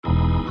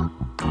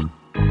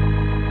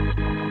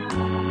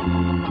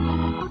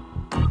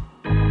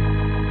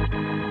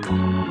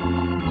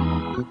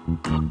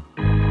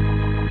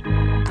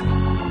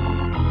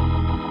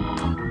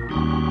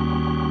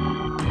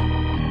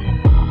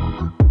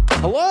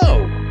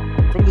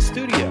From the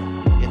studio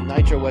in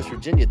Nitro, West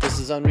Virginia, this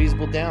is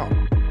Unreasonable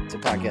Down. It's a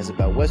podcast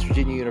about West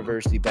Virginia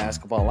University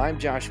basketball. I'm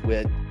Josh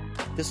Witt.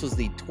 This was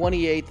the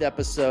 28th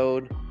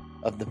episode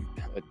of the...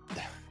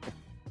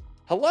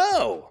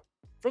 Hello!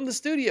 From the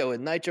studio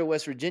in Nitro,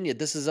 West Virginia,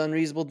 this is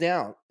Unreasonable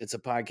Down. It's a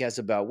podcast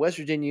about West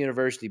Virginia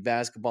University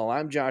basketball.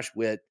 I'm Josh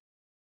Witt.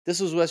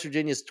 This was West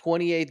Virginia's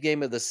 28th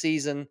game of the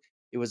season.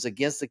 It was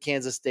against the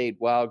Kansas State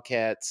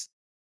Wildcats.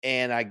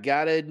 And I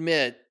got to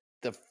admit,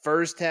 the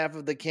first half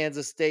of the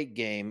Kansas State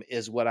game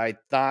is what I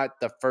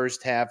thought the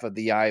first half of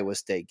the Iowa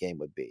State game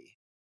would be.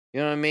 You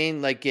know what I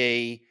mean? Like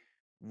a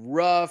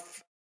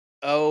rough,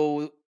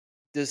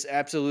 this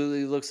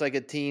absolutely looks like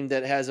a team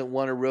that hasn't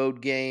won a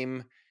road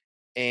game.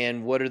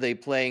 And what are they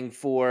playing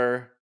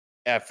for?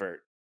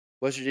 Effort.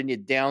 West Virginia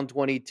down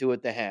 22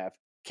 at the half.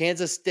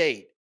 Kansas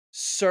State,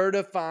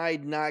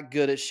 certified not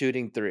good at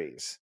shooting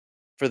threes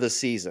for the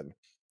season.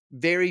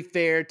 Very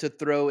fair to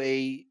throw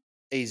a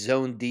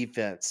zone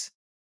defense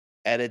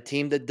at a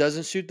team that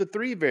doesn't shoot the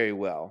three very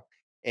well.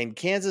 And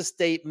Kansas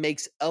State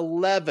makes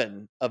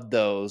 11 of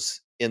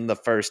those in the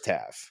first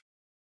half.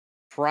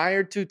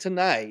 Prior to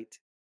tonight,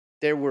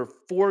 there were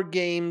 4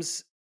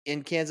 games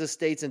in Kansas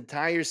State's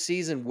entire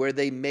season where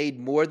they made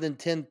more than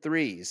 10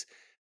 threes.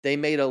 They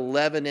made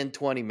 11 in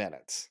 20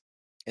 minutes,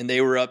 and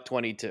they were up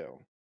 22.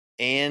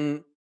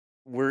 And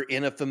we're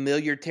in a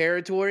familiar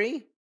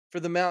territory for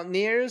the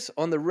Mountaineers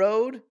on the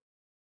road.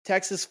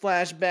 Texas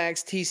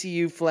flashbacks,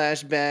 TCU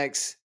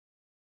flashbacks.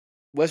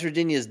 West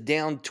Virginia is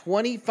down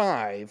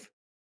 25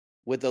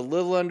 with a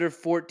little under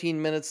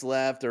 14 minutes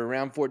left, or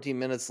around 14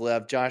 minutes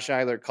left. Josh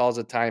Eilert calls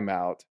a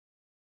timeout.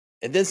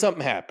 And then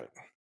something happened.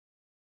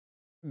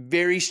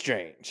 Very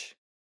strange.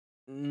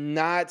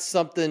 Not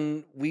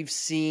something we've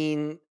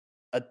seen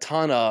a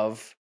ton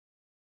of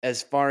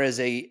as far as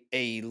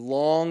a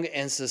long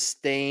and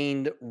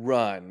sustained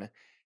run.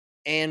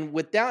 And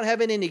without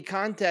having any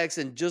context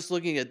and just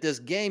looking at this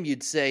game,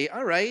 you'd say,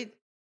 all right,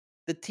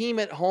 the team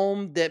at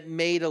home that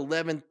made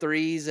 11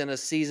 threes in a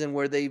season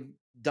where they've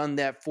done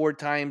that 4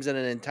 times in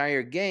an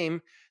entire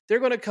game, they're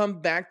going to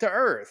come back to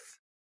earth.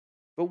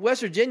 But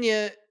West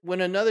Virginia, when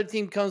another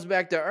team comes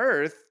back to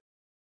earth,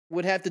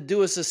 would have to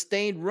do a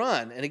sustained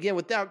run. And again,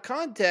 without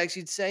context,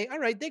 you'd say, all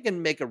right, they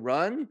can make a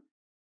run,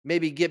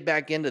 maybe get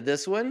back into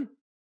this one.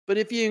 But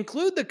if you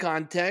include the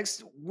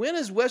context, when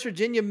has West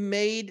Virginia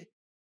made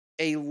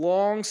a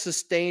long,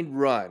 sustained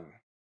run?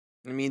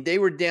 I mean, they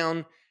were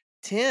down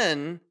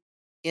 10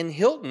 in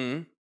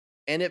Hilton,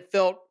 and it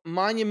felt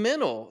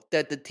monumental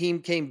that the team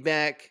came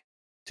back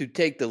to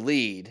take the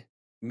lead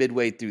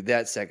midway through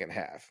that second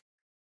half.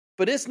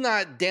 But it's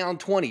not down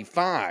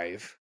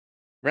 25,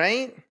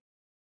 right?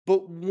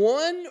 But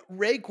one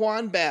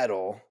Raekwon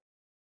battle,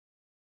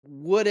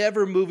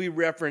 whatever movie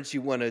reference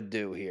you want to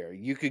do here,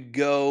 you could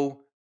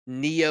go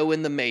Neo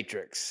in the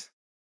Matrix.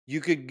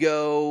 You could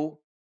go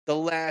The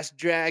Last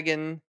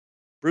Dragon,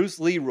 Bruce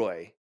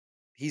Leroy.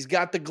 He's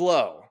got the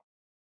glow.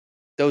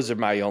 Those are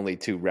my only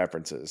 2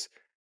 references.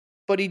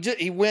 But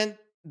he went,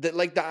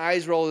 like the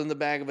eyes rolled in the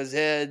back of his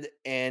head,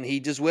 and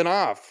he just went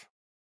off.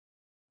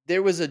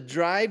 There was a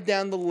drive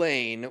down the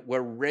lane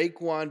where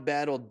Raekwon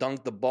Battle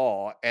dunked the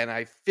ball, and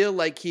I feel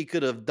like he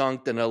could have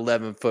dunked an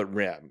 11-foot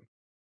rim,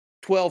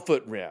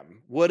 12-foot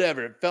rim,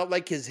 whatever. It felt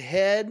like his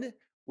head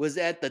was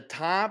at the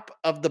top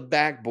of the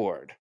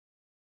backboard.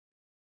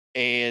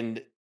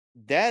 And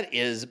that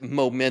is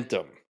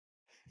momentum.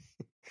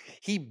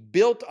 He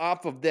built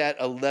off of that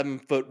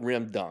 11-foot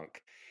rim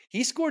dunk.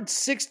 He scored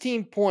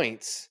 16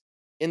 points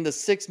in the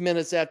 6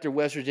 minutes after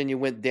West Virginia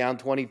went down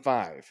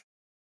 25.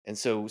 And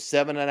so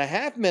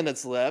 7.5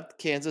 minutes left.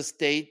 Kansas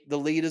State, the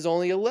lead is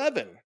only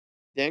 11.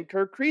 Then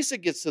Kerr Kriisa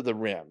gets to the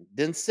rim.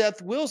 Then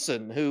Seth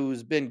Wilson,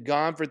 who's been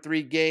gone for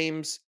 3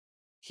 games,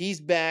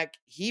 he's back.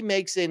 He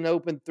makes an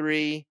open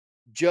 3.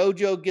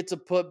 JoJo gets a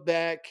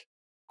putback.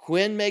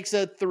 Quinn makes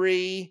a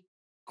 3.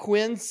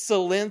 Quinn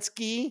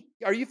Solinsky.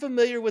 Are you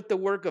familiar with the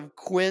work of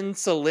Quinn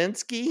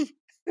Solinsky?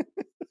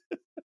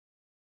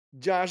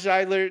 Josh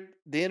Eilert,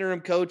 the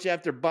interim coach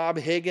after Bob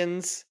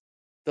Higgins,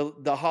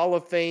 the Hall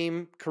of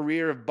Fame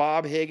career of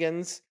Bob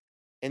Higgins.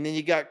 And then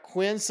you got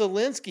Quinn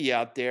Solinsky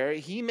out there.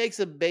 He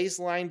makes a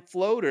baseline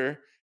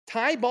floater,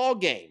 tie ball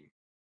game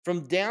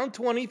from down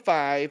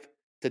 25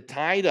 to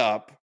tied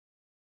up.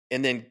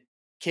 And then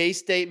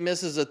K-State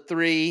misses a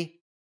 3.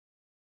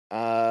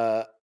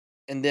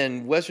 And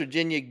then West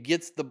Virginia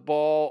gets the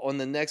ball on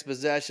the next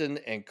possession,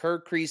 and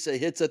Kerr Kriisa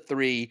hits a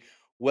 3.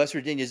 West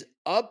Virginia's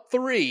up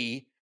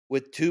 3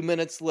 with 2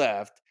 minutes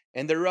left,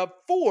 and they're up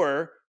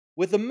 4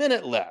 with a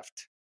minute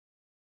left.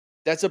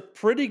 That's a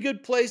pretty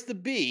good place to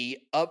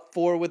be, up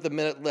 4 with a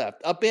minute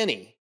left. Up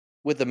any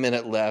with a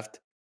minute left.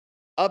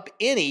 Up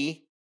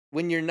any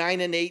when you're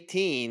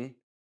 9-18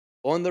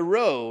 on the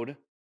road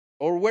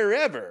or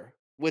wherever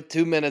with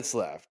 2 minutes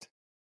left.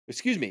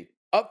 Excuse me,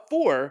 up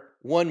 4,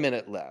 1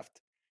 minute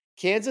left.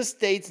 Kansas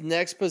State's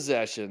next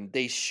possession,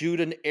 they shoot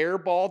an air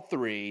ball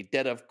 3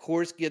 that, of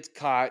course, gets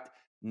caught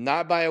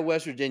not by a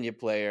West Virginia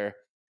player,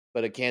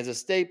 but a Kansas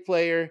State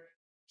player.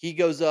 He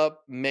goes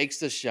up, makes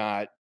the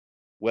shot.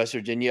 West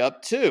Virginia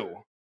up 2.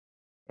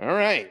 All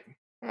right.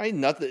 All right.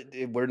 Nothing.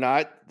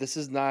 This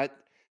is not,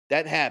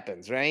 that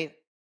happens, right?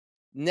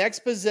 Next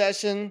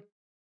possession,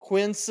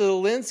 Quinn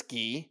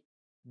Selinsky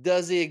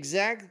does the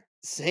exact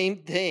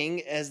same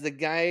thing as the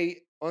guy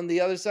on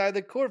the other side of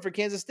the court for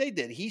Kansas State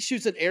did. He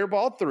shoots an air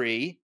ball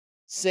three.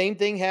 Same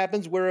thing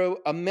happens where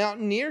a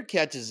Mountaineer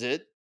catches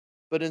it,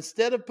 but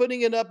instead of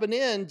putting it up and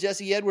in,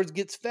 Jesse Edwards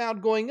gets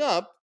fouled going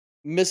up,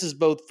 misses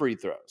both free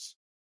throws.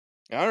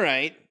 All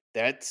right,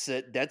 that's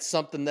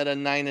something that a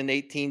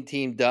 9-18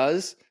 team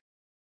does,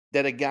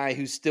 that a guy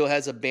who still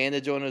has a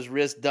bandage on his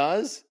wrist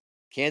does.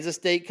 Kansas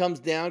State comes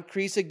down.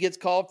 Kriisa gets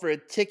called for a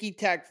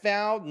ticky-tack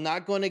foul.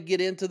 Not going to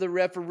get into the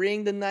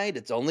refereeing tonight.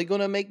 It's only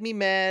going to make me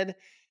mad.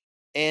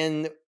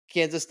 And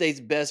Kansas State's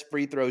best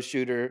free throw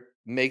shooter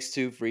makes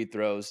 2 free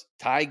throws.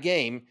 Tie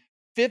game.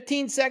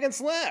 15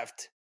 seconds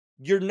left.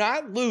 You're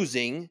not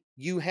losing.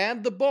 You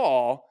have the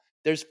ball.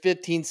 There's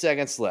 15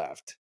 seconds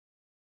left.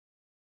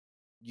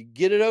 You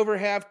get it over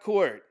half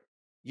court.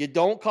 You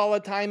don't call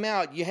a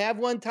timeout. You have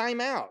one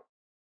timeout.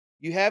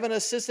 You have an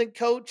assistant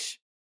coach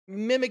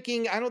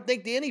mimicking, I don't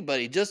think to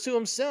anybody, just to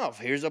himself.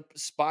 Here's a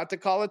spot to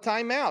call a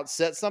timeout,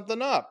 set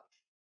something up.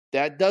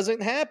 That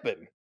doesn't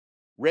happen.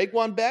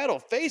 Raekwon Battle,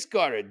 face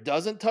guarded,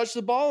 doesn't touch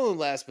the ball in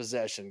the last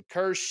possession.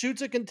 Kerr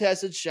shoots a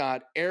contested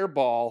shot, air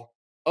ball,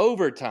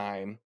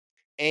 overtime,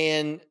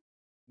 and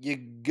you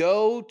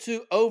go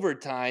to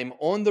overtime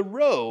on the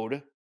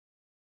road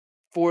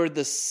for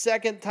the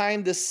second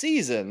time this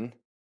season.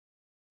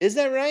 Is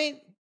that right?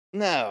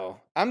 No,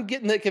 I'm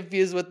getting it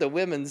confused with the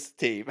women's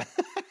team.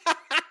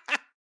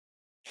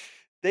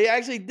 They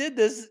actually did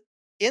this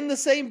in the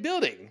same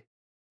building.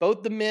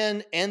 Both the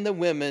men and the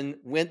women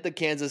went to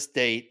Kansas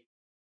State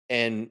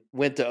and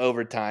went to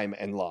overtime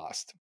and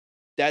lost.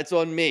 That's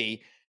on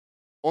me.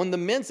 On the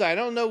men's side, I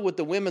don't know what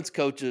the women's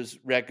coach's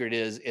record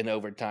is in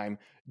overtime.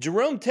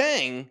 Jerome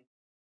Tang,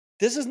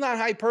 this is not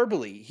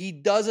hyperbole. He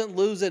doesn't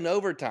lose in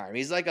overtime.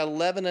 He's like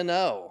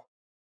 11-0,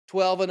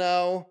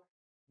 12-0.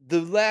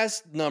 The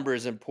last number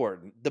is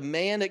important. The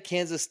man at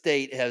Kansas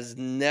State has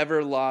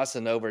never lost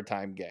an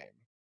overtime game.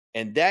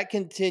 And that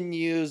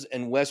continues,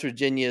 and West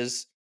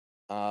Virginia's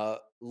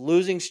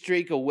losing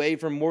streak away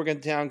from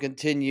Morgantown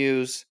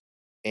continues,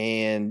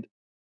 and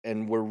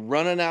we're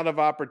running out of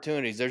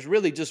opportunities. There's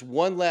really just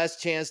one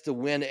last chance to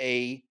win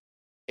a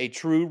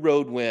true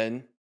road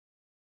win,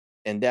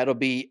 and that'll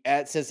be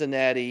at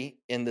Cincinnati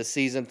in the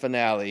season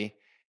finale.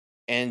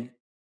 And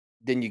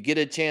then you get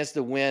a chance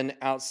to win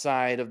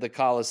outside of the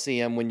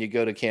Coliseum when you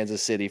go to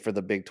Kansas City for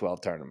the Big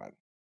 12 tournament.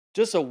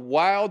 Just a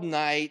wild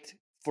night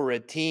for a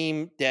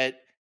team that,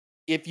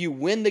 if you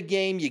win the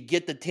game, you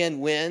get the 10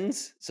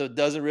 wins, so it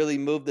doesn't really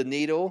move the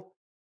needle.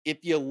 If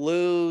you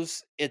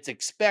lose, it's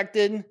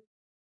expected.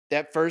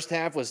 That first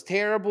half was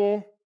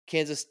terrible.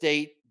 Kansas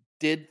State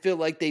did feel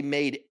like they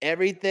made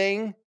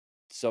everything.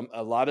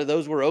 A lot of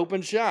those were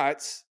open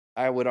shots,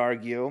 I would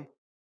argue.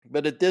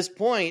 But at this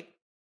point,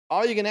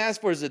 all you can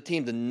ask for is a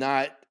team to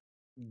not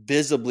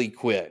visibly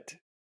quit.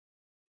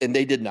 And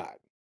they did not.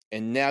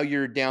 And now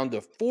you're down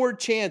to 4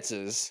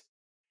 chances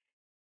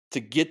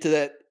to get to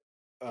that,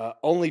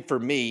 only for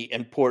me,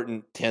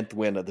 important 10th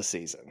win of the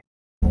season.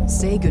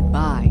 Say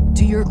goodbye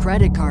to your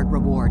credit card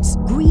rewards.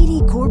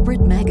 Greedy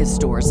corporate mega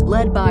stores,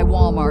 led by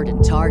Walmart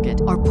and Target,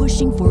 are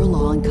pushing for a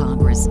law in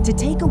Congress to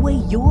take away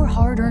your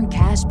hard-earned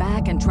cash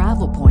back and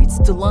travel points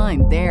to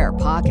line their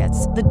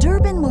pockets. The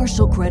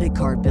Durbin-Marshall credit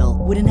card bill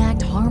would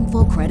enact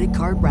harmful credit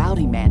card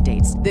routing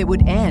mandates that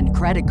would end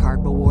credit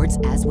card rewards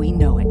as we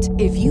know it.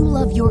 If you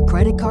love your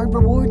credit card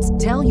rewards,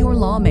 tell your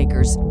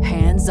lawmakers,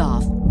 hands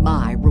off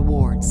my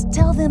rewards.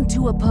 Tell them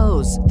to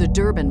oppose the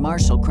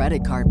Durbin-Marshall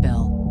credit card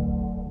bill.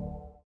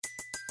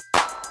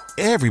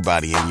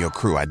 Everybody in your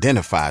crew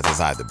identifies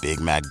as either Big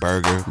Mac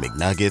Burger,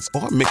 McNuggets,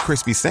 or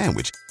McCrispy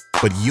Sandwich.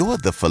 But you're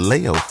the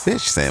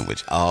Filet-O-Fish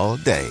Sandwich all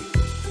day.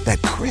 That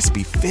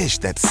crispy fish,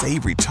 that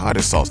savory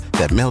tartar sauce,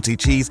 that melty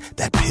cheese,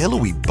 that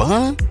pillowy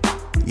bun.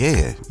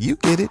 Yeah, you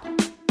get it.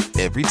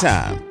 Every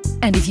time.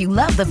 And if you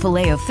love the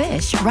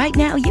Filet-O-Fish, right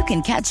now you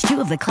can catch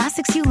 2 of the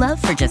classics you love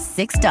for just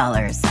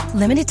 $6.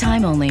 Limited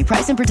time only.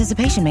 Price and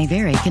participation may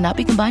vary. Cannot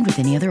be combined with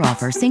any other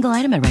offer. Single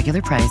item at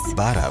regular price.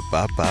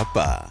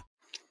 Ba-da-ba-ba-ba.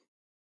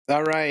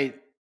 All right.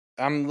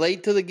 I'm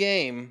late to the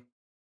game,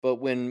 but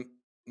when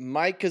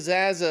Mike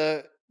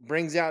Kazaza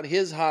brings out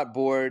his hot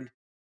board,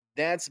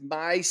 that's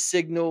my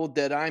signal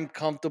that I'm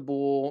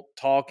comfortable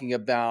talking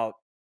about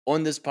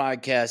on this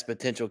podcast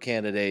potential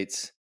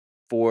candidates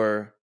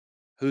for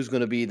who's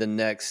going to be the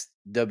next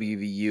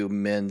WVU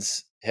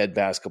men's head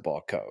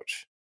basketball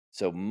coach.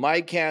 So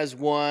Mike has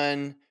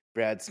one,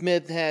 Brad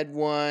Smith had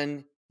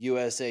one,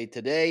 USA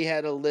Today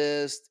had a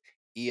list,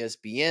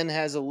 ESPN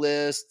has a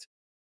list.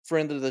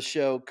 Friend of the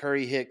show,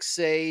 Curry Hicks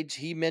Sage,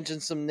 he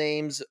mentioned some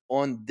names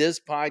on this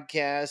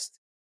podcast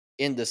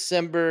in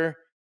December.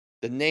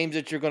 The names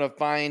that you're going to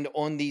find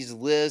on these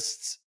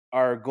lists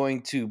are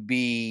going to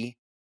be,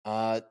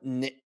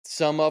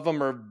 some of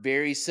them are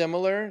very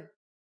similar,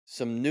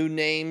 some new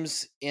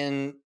names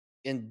in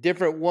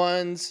different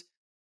ones.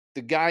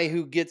 the guy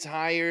who gets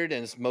hired,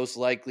 and it's most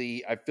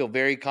likely, I feel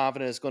very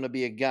confident it's going to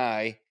be a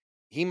guy,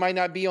 he might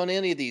not be on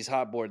any of these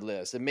hot board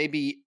lists. It may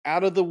be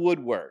out of the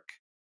woodwork,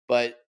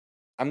 but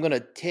I'm going to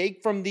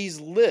take from these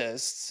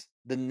lists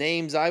the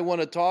names I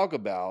want to talk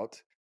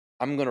about.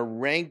 I'm going to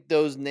rank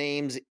those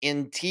names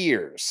in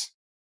tiers.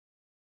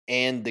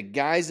 And the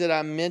guys that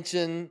I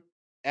mention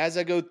as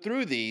I go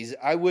through these,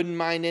 I wouldn't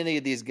mind any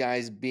of these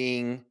guys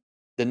being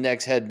the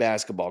next head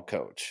basketball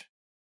coach.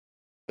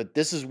 But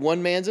this is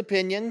one man's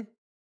opinion.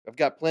 I've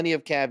got plenty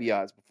of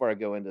caveats before I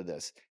go into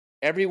this.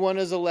 Everyone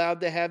is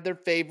allowed to have their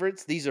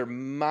favorites. These are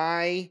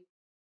my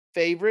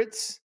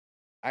favorites.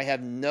 I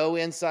have no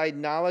inside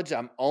knowledge.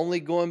 I'm only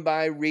going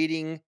by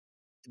reading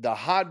the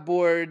hot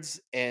boards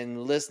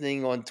and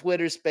listening on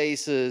Twitter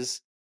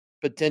Spaces,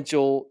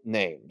 potential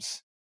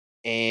names.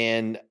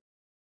 And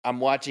I'm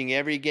watching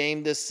every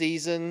game this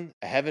season.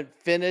 I haven't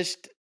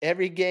finished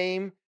every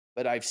game,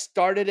 but I've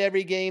started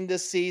every game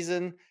this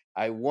season.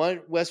 I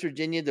want West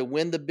Virginia to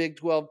win the Big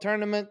 12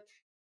 tournament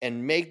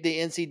and make the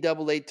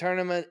NCAA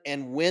tournament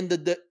and win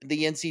the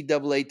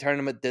NCAA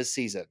tournament this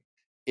season.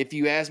 If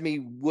you ask me,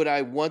 would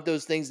I want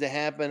those things to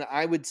happen?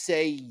 I would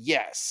say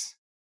yes.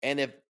 And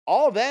if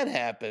all that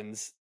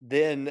happens,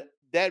 then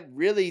that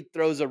really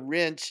throws a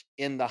wrench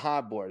in the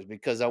hot boards,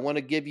 because I want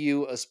to give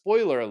you a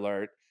spoiler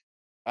alert.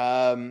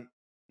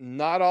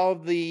 Not all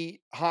of the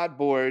hot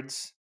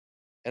boards,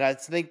 and I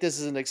think this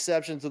is an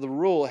exception to the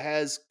rule,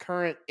 has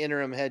current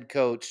interim head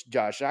coach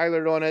Josh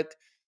Eilert on it.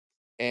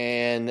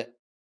 And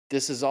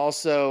this is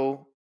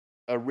also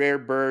a rare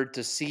bird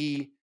to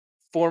see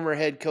former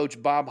head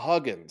coach Bob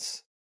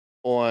Huggins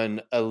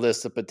on a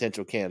list of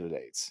potential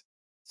candidates.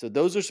 So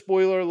those are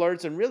spoiler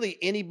alerts, and really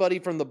anybody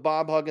from the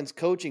Bob Huggins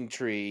coaching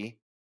tree,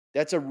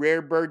 that's a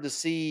rare bird to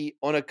see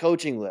on a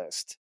coaching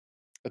list,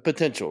 a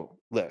potential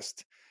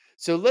list.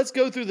 So let's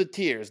go through the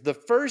tiers. The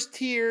first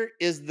tier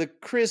is the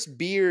Chris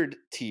Beard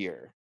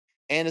tier.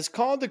 And it's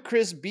called the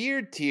Chris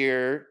Beard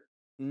tier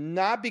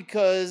not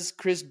because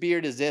Chris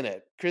Beard is in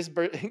it. Chris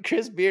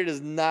Beard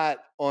is not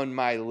on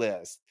my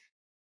list.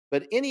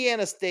 But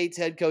Indiana State's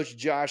head coach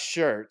Josh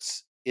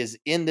Schertz is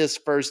in this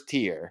first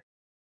tier.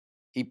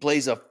 He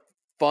plays a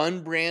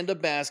fun brand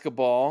of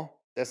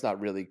basketball. That's not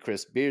really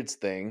Chris Beard's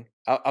thing.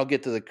 I'll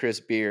get to the Chris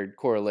Beard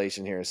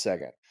correlation here in a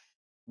second.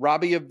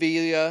 Robbie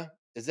Avila,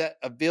 is that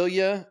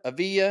Avila?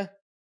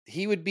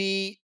 He would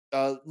be,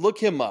 look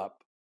him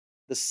up,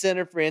 the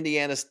center for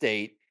Indiana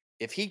State.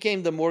 If he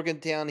came to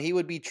Morgantown, he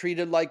would be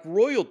treated like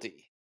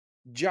royalty.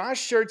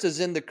 Josh Schertz is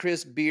in the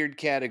Chris Beard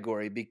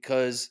category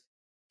because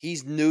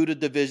he's new to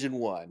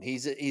Division I.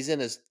 He's in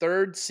his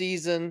third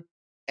season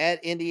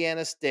at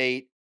Indiana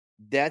State.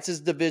 That's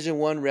his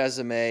Division I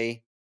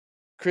resume.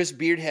 Chris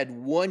Beard had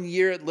 1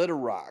 year at Little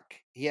Rock.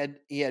 He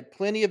had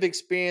plenty of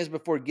experience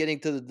before getting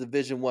to the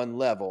Division I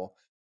level,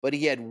 but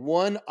he had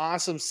one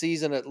awesome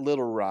season at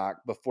Little Rock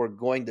before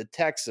going to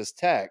Texas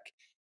Tech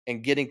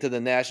and getting to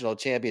the national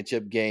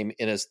championship game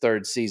in his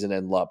third season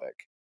in Lubbock.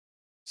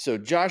 So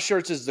Josh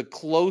Schertz is the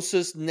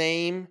closest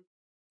name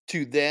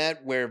to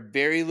that, where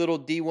very little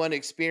D1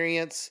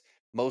 experience.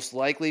 Most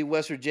likely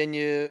West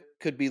Virginia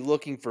could be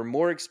looking for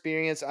more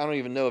experience. I don't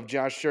even know if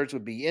Josh Schertz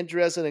would be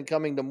interested in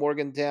coming to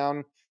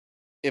Morgantown.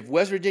 If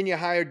West Virginia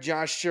hired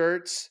Josh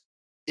Schertz,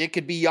 it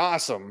could be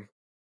awesome.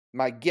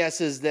 My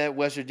guess is that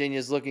West Virginia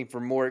is looking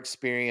for more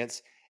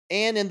experience.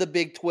 And in the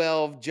Big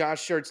 12,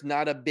 Josh Schertz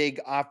not a big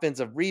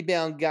offensive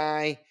rebound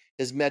guy.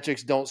 His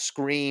metrics don't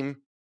scream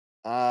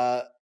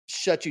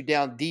shut you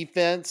down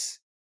defense.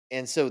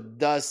 And so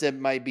thus it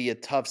might be a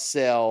tough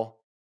sell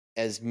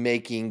as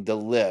making the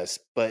list.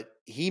 But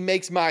he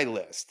makes my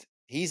list.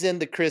 He's in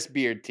the Chris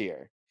Beard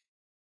tier.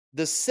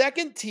 The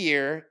second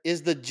tier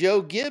is the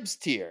Joe Gibbs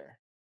tier.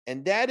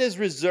 And that is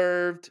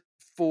reserved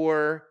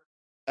for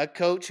a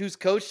coach who's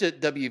coached at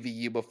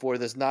WVU before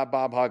this, not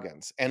Bob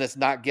Huggins. And it's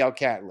not Gail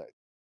Catlett.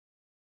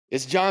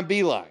 It's John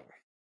Beilein.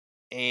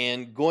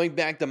 And going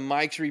back to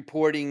Mike's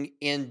reporting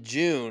in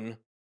June,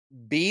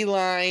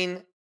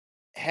 Beilein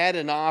had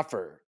an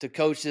offer to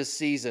coach this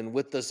season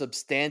with a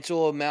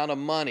substantial amount of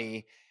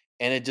money,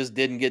 and it just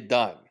didn't get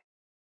done.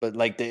 But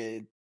like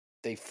they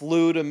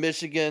flew to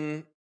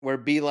Michigan where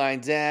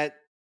Beilein's at,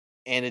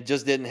 and it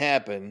just didn't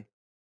happen.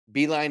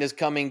 Beilein is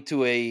coming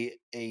to a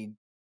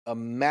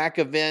MAC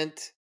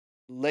event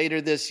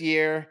later this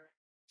year.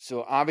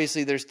 So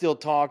obviously they're still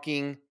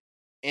talking.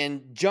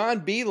 And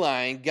John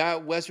Beilein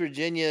got West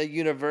Virginia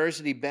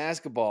University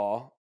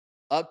basketball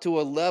up to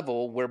a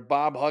level where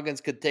Bob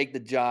Huggins could take the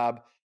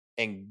job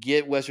and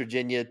get West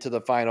Virginia to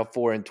the Final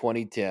Four in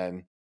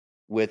 2010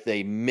 with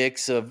a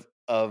mix of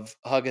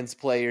Huggins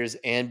players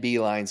and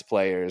Beilein's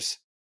players.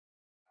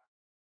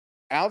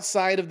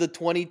 Outside of the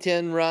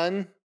 2010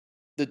 run,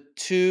 the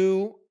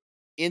two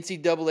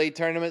NCAA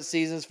tournament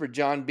seasons for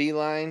John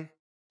Beilein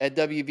at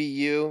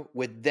WVU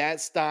with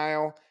that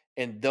style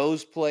and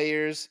those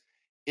players,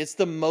 it's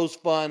the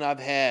most fun I've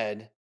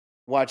had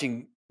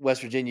watching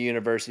West Virginia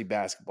University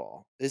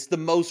basketball. It's the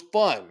most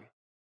fun.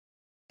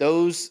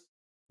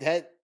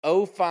 That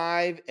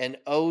 05 and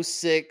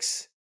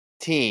 06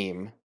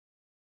 team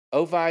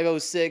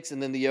 05, 06,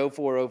 and then the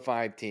 04,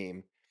 05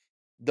 team.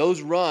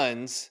 Those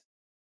runs,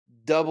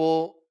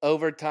 double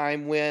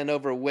overtime win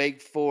over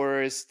Wake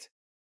Forest,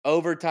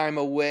 overtime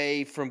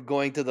away from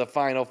going to the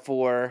Final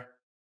Four,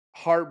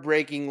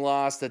 heartbreaking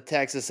loss to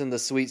Texas in the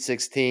Sweet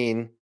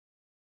 16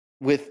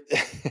 with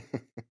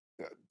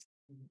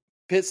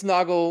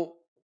Pittsnoggle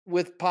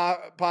with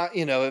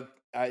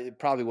it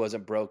probably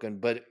wasn't broken,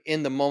 but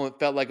in the moment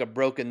felt like a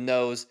broken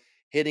nose,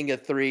 hitting a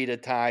three to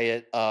tie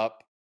it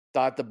up.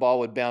 Thought the ball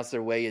would bounce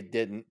their way. It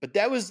didn't. But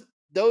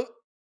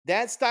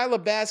that style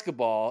of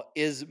basketball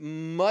is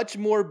much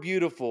more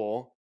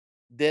beautiful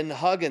than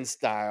Huggins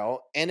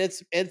style, and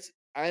it's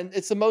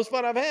the most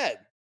fun I've had.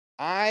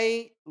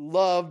 I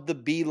love the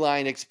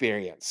Beeline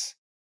experience,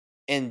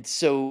 and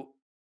so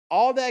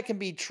all that can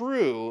be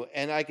true,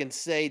 and I can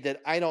say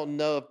that I don't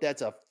know if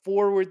that's a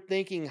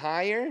forward-thinking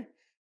hire.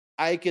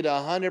 I could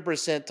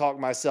 100% talk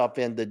myself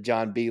into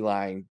John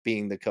Beeline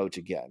being the coach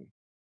again.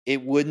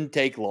 It wouldn't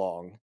take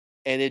long,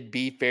 and it'd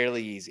be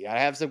fairly easy. I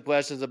have some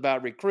questions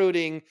about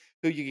recruiting,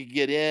 who you could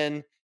get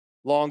in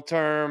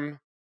long-term.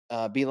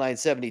 Beeline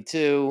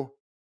 72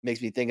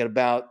 makes me thinking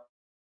about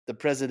the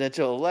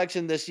presidential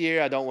election this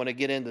year. I don't want to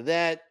get into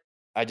that.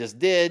 I just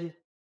did.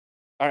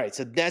 All right,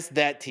 so that's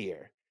that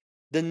tier.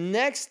 The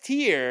next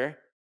tier,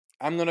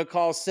 I'm going to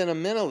call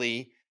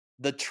sentimentally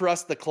the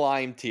trust the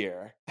climb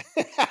tier.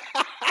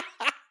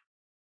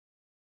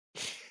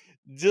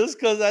 Just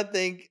because I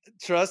think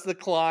trust the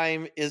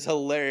climb is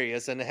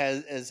hilarious and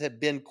has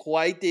been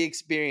quite the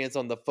experience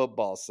on the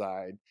football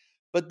side.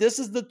 But this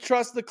is the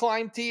trust the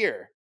climb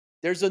tier.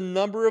 There's a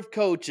number of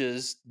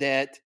coaches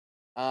that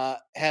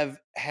have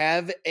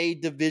a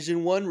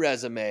Division I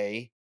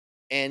resume,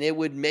 and it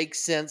would make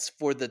sense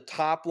for the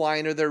top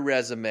line of their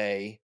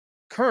resume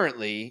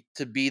currently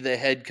to be the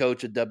head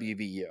coach of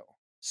WVU.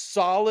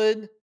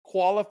 Solid,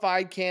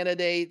 qualified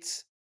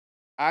candidates.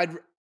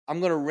 I'm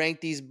going to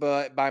rank these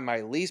by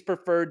my least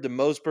preferred to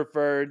most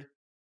preferred,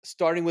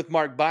 starting with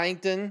Mark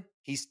Byington.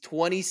 He's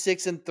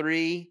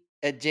 26-3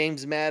 at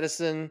James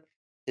Madison.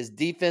 His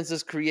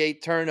defenses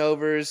create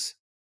turnovers.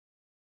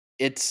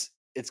 It's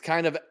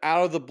kind of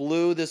out of the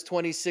blue, this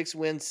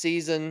 26-win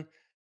season,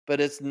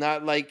 but it's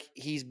not like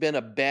he's been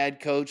a bad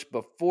coach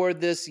before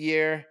this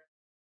year.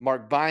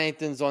 Mark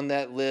Byington's on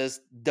that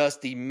list.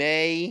 Dusty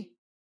May.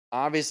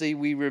 Obviously,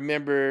 we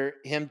remember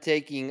him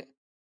taking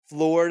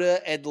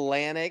Florida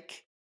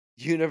Atlantic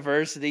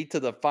University to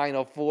the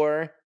Final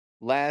Four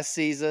last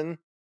season.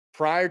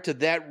 Prior to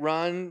that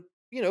run,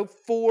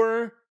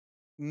 4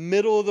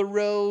 middle of the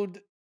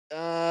road,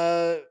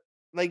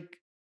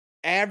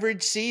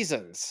 average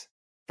seasons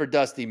for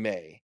Dusty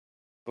May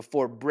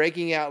before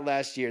breaking out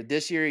last year.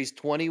 This year he's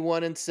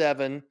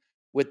 21-7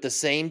 with the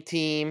same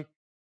team,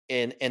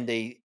 and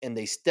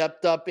they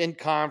stepped up in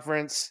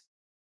conference,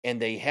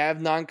 and they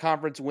have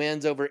non-conference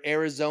wins over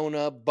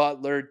Arizona,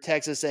 Butler,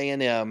 Texas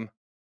A&M.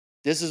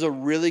 This is a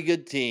really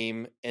good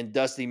team, and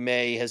Dusty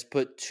May has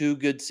put 2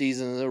 good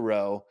seasons in a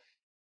row.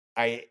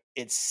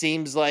 It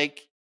seems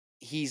like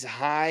he's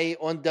high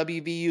on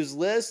WVU's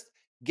list.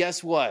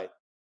 Guess what?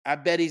 I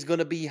bet he's going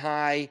to be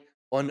high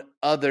on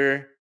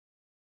other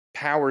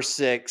Power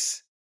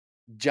 6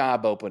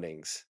 job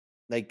openings.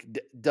 Like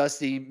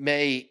Dusty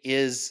May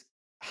is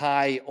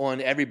high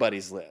on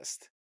everybody's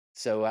list.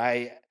 So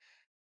I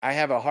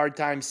have a hard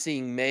time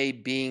seeing May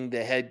being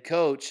the head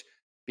coach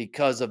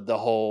because of the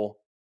whole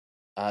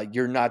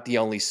you're not the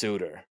only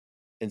suitor,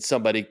 and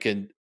somebody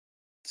could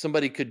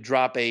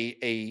drop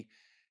a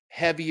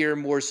heavier,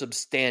 more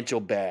substantial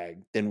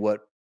bag than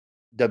what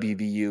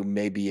WVU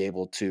may be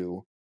able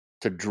to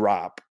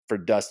drop for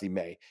Dusty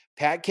May.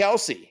 Pat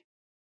Kelsey,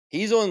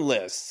 he's on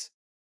lists.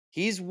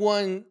 He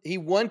won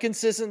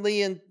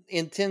consistently in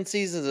 10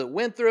 seasons at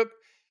Winthrop.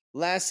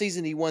 Last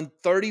season, he won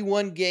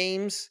 31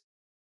 games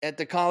at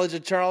the College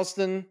of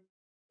Charleston,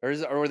 or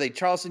were they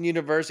Charleston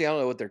University? I don't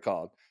know what they're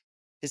called.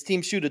 His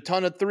team shoot a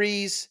ton of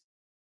threes.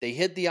 They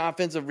hit the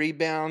offensive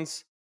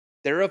rebounds.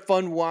 They're a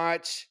fun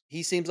watch.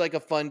 He seems like a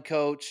fun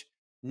coach.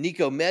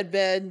 Nico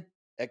Medved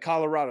at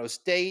Colorado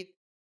State,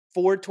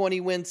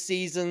 420-win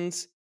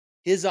seasons.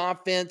 His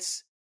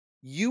offense,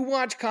 you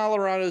watch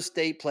Colorado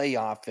State play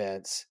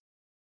offense,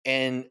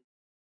 and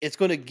it's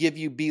going to give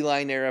you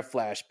Beeline era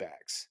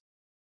flashbacks.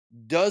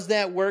 Does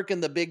that work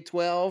in the Big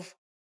 12?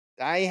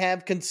 I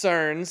have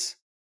concerns,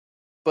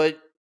 but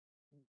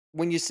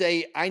when you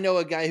say, I know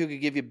a guy who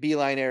could give you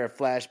Beeline era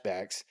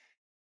flashbacks,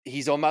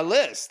 he's on my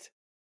list.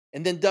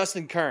 And then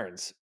Dustin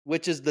Kearns,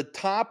 which is the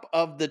top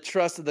of the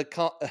trust of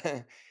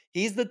the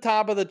he's the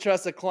top of the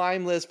trust of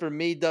climb list for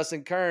me,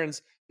 Dustin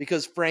Kearns,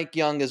 because Frank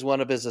Young is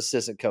one of his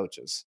assistant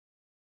coaches.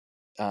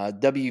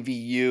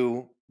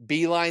 WVU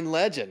Beeline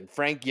legend,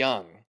 Frank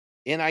Young.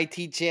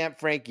 NIT champ,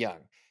 Frank Young.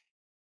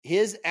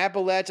 His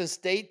Appalachian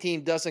State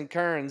team, Dustin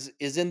Kearns,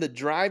 is in the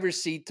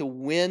driver's seat to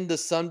win the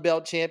Sun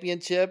Belt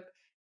Championship.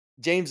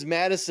 James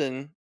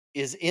Madison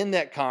is in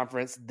that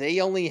conference.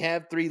 They only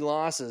have 3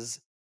 losses.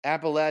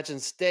 Appalachian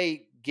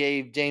State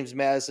gave James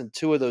Madison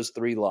 2 of those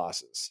 3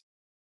 losses.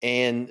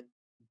 And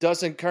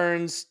Dustin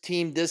Kearns'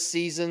 team this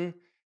season,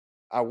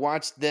 I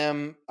watched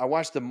the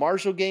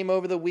Marshall game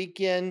over the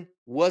weekend.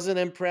 Wasn't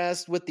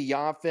impressed with the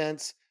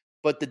offense,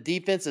 but the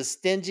defense is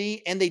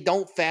stingy and they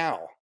don't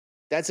foul.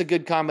 That's a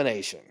good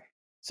combination.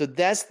 So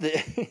that's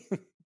the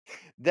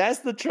that's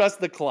the trust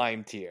the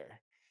climb tier.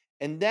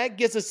 And that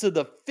gets us to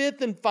the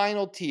fifth and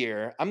final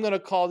tier. I'm going to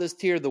call this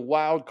tier the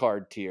wild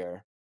card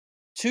tier.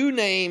 Two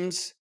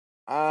names.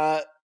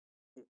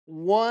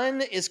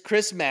 One is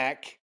Chris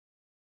Mack,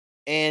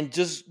 and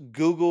just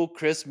Google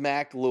Chris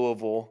Mack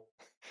Louisville,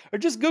 or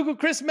just Google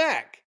Chris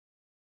Mack.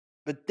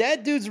 But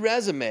that dude's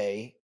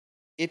resume,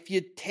 if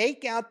you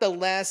take out the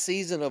last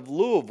season of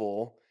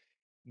Louisville,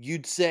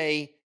 you'd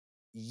say,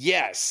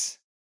 yes,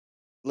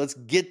 let's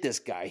get this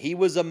guy. He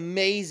was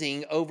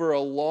amazing over a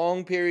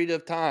long period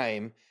of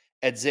time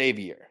at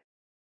Xavier.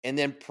 And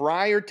then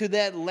prior to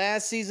that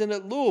last season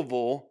at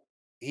Louisville,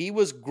 he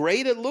was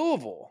great at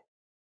Louisville.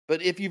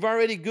 But if you've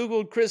already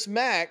Googled Chris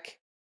Mack,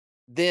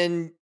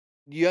 then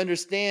you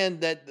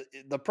understand that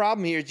the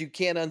problem here is you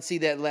can't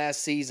unsee that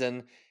last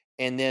season,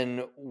 and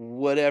then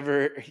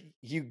whatever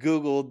you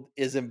Googled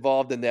is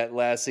involved in that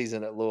last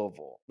season at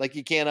Louisville. Like,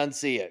 you can't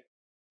unsee it.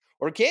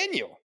 Or can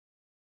you?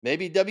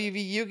 Maybe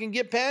WVU can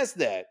get past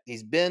that.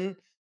 He's been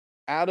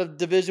out of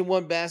Division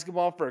I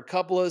basketball for a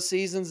couple of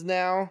seasons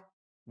now,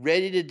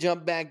 ready to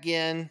jump back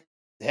in.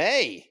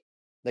 Hey,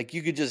 like,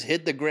 you could just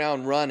hit the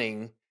ground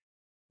running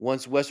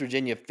once West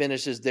Virginia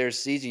finishes their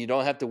season. You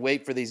don't have to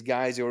wait for these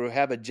guys who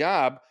have a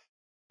job.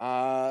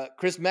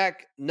 Chris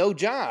Mack, no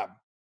job,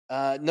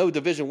 no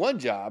Division I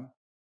job,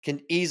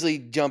 can easily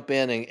jump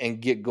in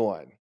and get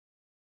going.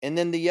 And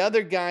then the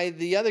other guy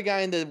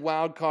in the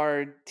wild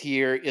card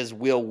tier is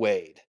Will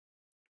Wade.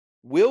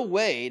 Will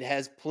Wade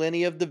has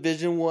plenty of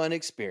Division I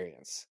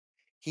experience.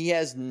 He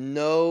has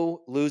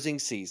no losing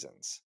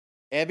seasons.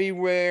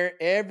 Everywhere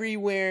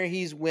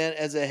he's went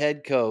as a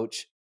head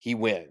coach, he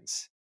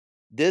wins.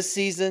 This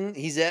season,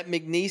 he's at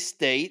McNeese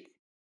State,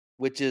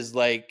 which is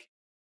like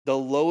the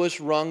lowest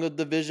rung of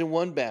Division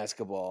I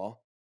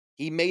basketball.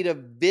 He made a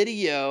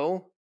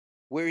video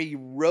where he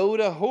rode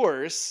a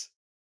horse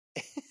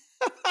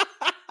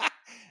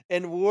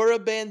and wore a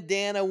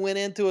bandana, went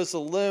into a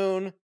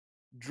saloon,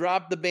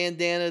 dropped the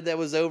bandana that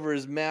was over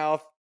his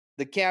mouth.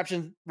 The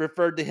caption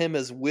referred to him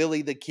as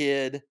Willie the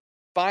Kid.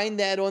 Find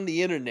that on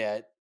the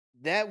internet.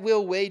 That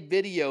Will Wade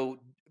video,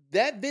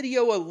 that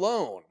video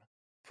alone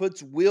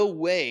puts Will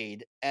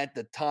Wade at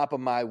the top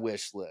of my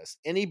wish list.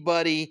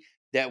 Anybody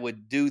that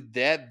would do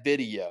that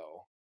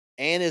video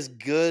and is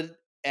good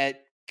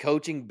at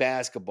coaching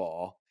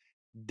basketball,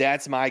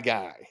 that's my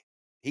guy.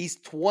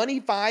 He's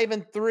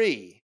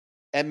 25-3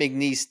 at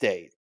McNeese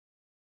State.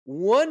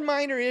 One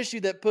minor issue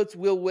that puts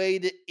Will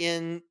Wade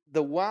in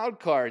the wild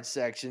card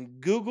section,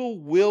 Google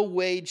Will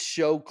Wade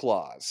show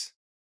clause.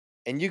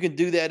 And you can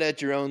do that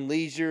at your own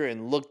leisure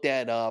and look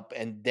that up.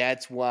 And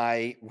that's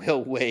why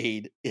Will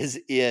Wade is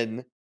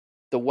in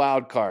the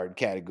wild card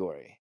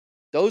category.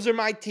 Those are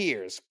my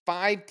tiers.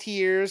 5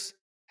 tiers.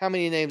 How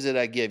many names did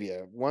I give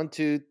you? 1,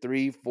 2,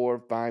 3,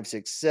 4, 5,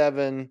 6,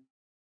 7,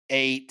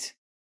 8,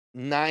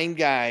 9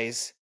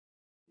 guys.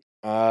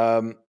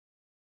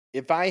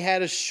 If I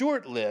had a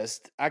short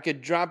list, I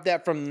could drop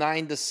that from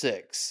 9 to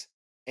 6.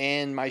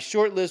 And my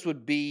short list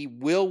would be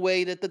Will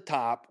Wade at the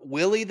top,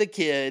 Willie the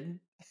Kid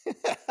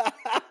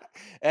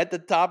at the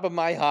top of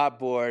my hot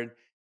board.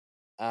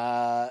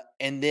 And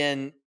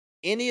then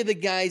any of the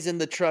guys in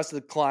the Trust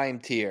the Climb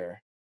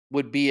tier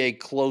would be a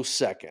close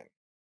second.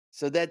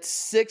 So that's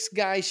 6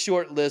 guys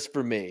short list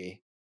for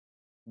me.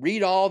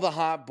 Read all the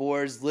hot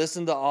boards,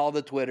 listen to all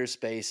the Twitter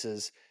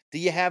spaces. Do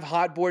you have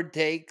hot board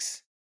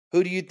takes?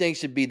 Who do you think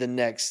should be the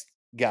next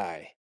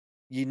guy?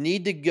 You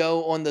need to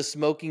go on the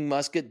Smoking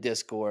Musket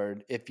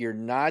Discord. If you're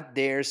not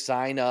there,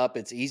 sign up.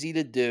 It's easy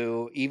to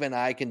do. Even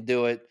I can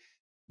do it.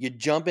 You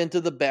jump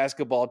into the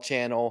basketball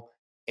channel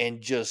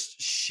and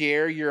just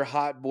share your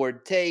hot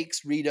board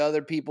takes, read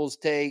other people's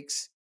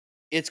takes.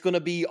 It's going to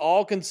be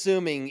all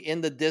consuming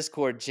in the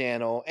Discord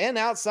channel and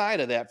outside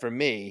of that for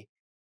me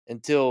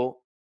until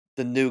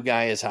the new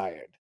guy is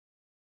hired.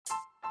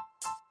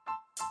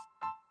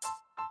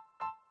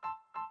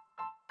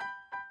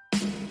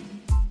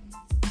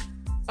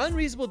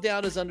 Unreasonable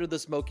Doubt is under the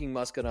Smoking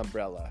Musket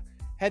umbrella.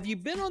 Have you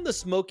been on the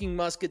Smoking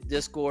Musket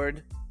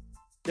Discord?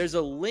 There's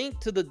a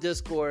link to the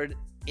Discord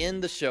in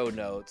the show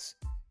notes.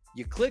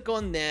 You click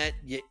on that,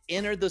 you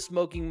enter the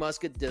Smoking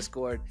Musket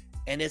Discord,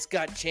 and it's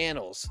got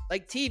channels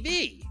like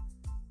TV.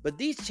 But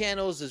these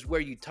channels is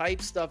where you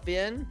type stuff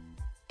in,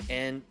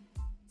 and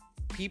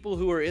people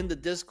who are in the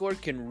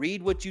Discord can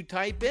read what you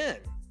type in.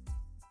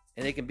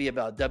 And it can be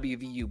about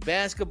WVU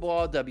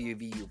basketball,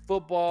 WVU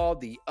football,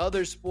 the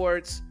other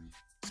sports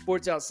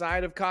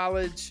outside of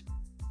college,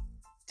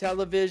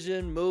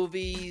 television,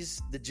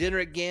 movies,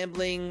 degenerate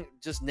gambling,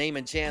 just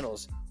naming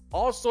channels.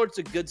 All sorts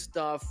of good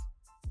stuff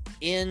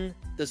in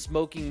the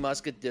Smoking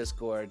Musket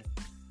Discord.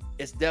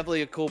 It's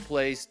definitely a cool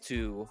place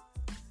to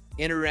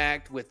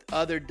interact with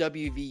other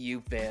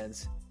WVU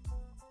fans.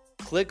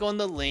 Click on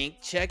the link,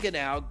 check it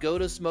out, go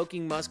to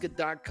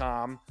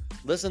smokingmusket.com,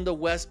 listen to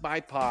West by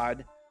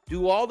Pod,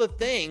 do all the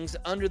things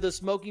under the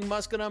Smoking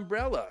Musket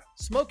umbrella.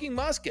 Smoking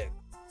Musket.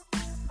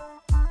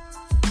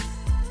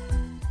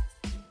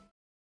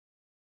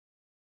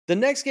 The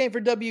next game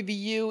for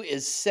WVU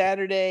is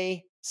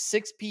Saturday,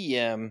 6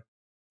 p.m.,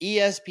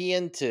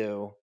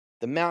 ESPN2.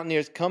 The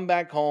Mountaineers come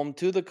back home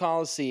to the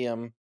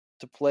Coliseum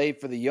to play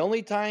for the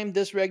only time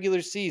this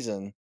regular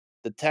season,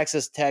 the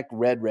Texas Tech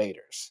Red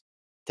Raiders.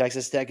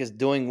 Texas Tech is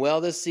doing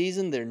well this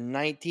season. They're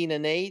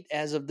 19-8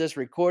 as of this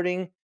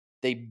recording.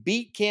 They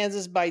beat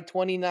Kansas by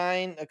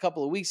 29 a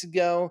couple of weeks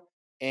ago,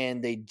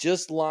 and they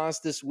just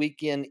lost this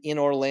weekend in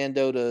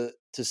Orlando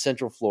to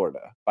Central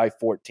Florida by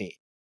 14.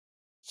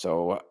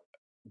 So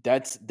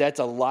that's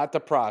a lot to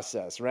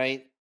process,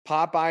 right?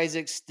 Pop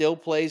Isaac still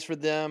plays for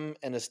them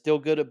and is still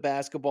good at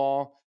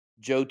basketball.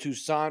 Joe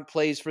Toussaint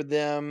plays for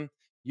them.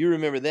 You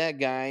remember that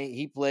guy.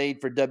 He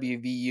played for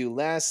WVU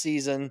last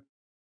season.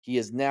 He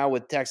is now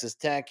with Texas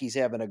Tech. He's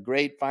having a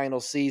great final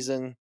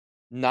season,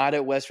 not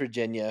at West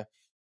Virginia.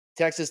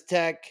 Texas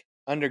Tech,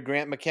 under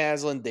Grant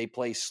McCasland, they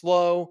play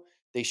slow.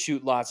 They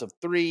shoot lots of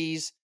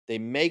threes. They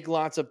make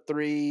lots of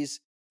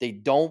threes. They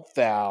don't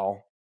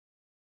foul.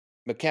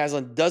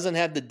 McCasland doesn't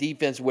have the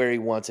defense where he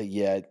wants it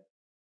yet.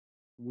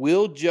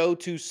 Will Joe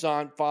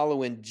Toussaint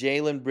follow in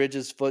Jalen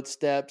Bridges'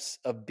 footsteps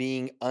of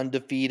being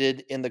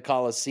undefeated in the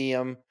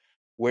Coliseum,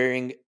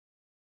 wearing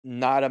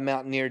not a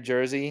Mountaineer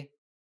jersey?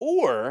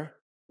 Or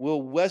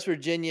will West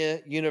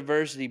Virginia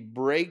University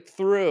break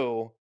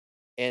through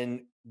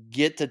and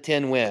get to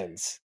 10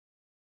 wins?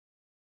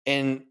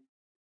 And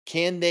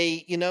can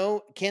they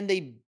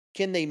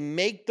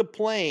make the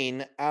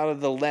plane out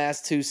of the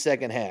last two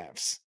second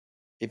halves?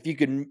 If you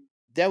could,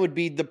 that would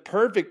be the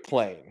perfect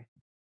plane.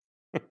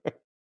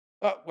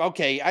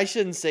 Okay, I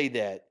shouldn't say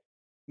that.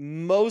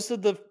 Most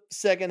of the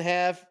second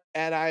half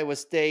at Iowa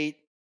State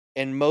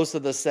and most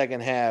of the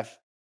second half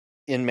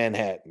in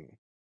Manhattan.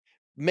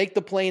 Make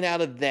the plane out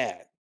of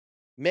that.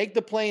 Make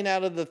the plane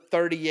out of the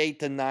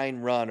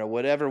 38-9 run or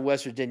whatever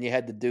West Virginia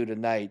had to do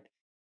tonight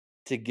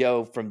to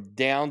go from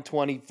down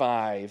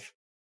 25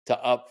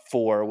 to up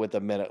 4 with a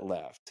minute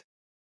left.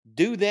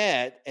 Do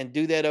that and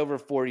do that over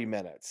 40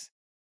 minutes.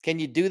 Can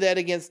you do that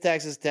against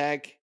Texas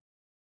Tech?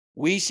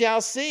 We shall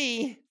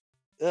see.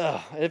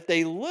 If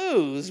they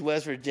lose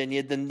West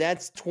Virginia, then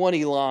that's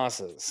 20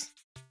 losses.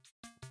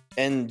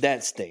 And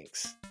that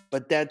stinks.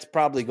 But that's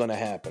probably going to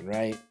happen,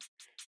 right?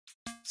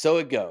 So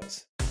it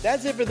goes.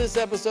 That's it for this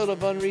episode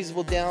of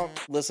Unreasonable Doubt.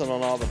 Listen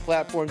on all the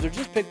platforms or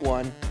just pick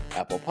one.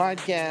 Apple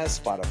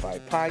Podcasts, Spotify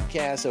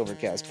Podcasts,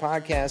 Overcast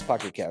Podcasts,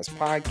 Pocket Cast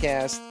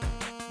Podcasts,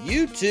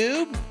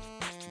 YouTube.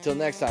 Until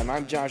next time,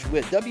 I'm Josh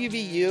Witt.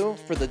 WVU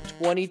for the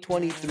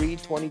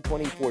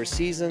 2023-2024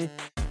 season.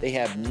 They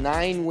have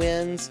 9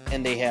 wins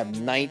and they have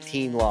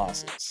 19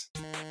 losses.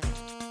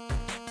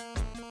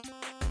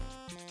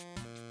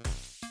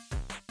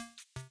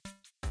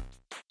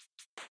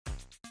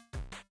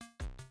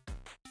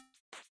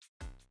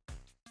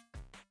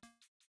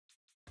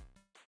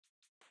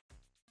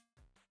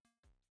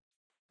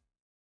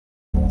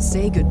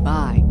 Say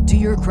goodbye to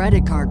your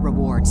credit card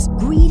rewards.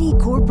 Greedy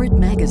corporate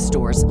mega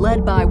stores,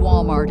 led by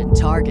Walmart and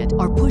Target,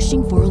 are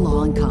pushing for a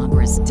law in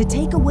Congress to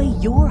take away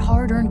your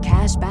hard-earned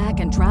cash back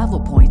and travel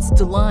points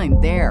to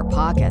line their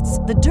pockets.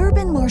 The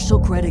Durbin-Marshall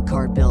credit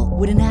card bill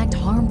would enact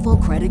harmful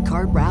credit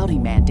card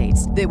routing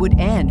mandates that would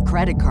end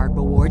credit card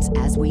rewards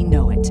as we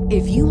know it.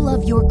 If you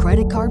love your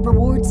credit card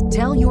rewards,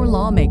 tell your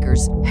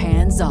lawmakers,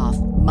 hands off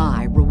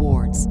my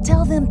rewards.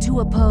 Tell them to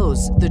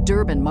oppose the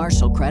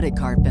Durbin-Marshall credit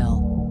card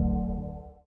bill.